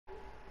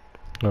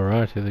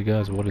Alright, here they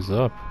guys, what is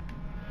up?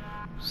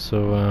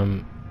 So,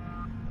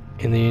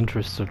 in the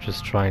interest of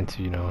just trying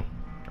to,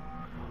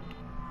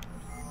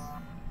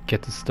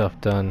 get the stuff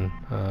done,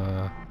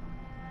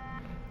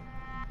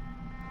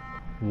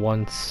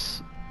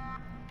 once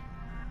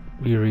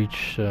we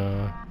reach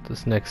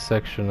this next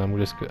section, I'm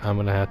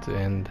gonna have to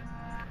end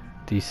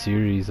the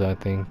series. I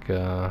think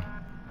I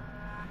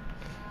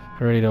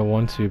really don't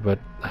want to, but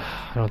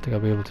I don't think I'll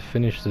be able to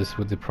finish this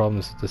with the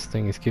problems that this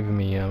thing is giving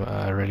me.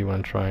 I really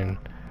want to try and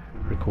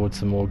record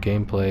some more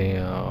gameplay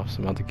of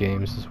some other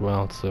games as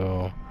well,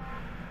 so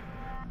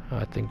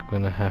I think I'm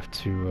gonna have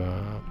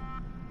to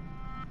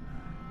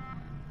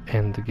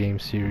end the game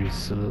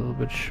series a little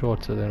bit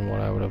shorter than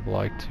what I would have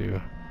liked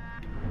to.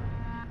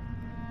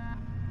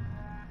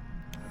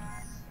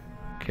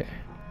 Okay.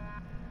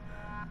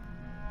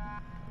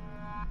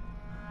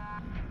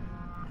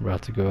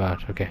 About to go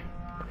out. Okay.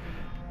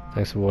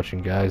 Thanks for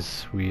watching,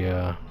 guys. We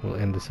will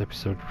end this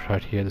episode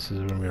right here. This is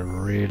going to be a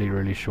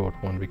really short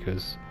one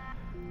because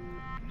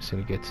I'm just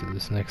going to get to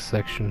this next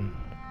section.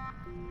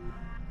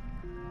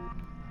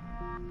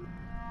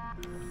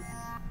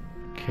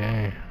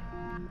 Okay.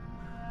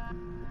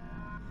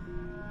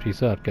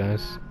 Peace out,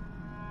 guys.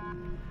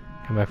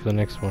 Come back for the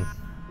next one.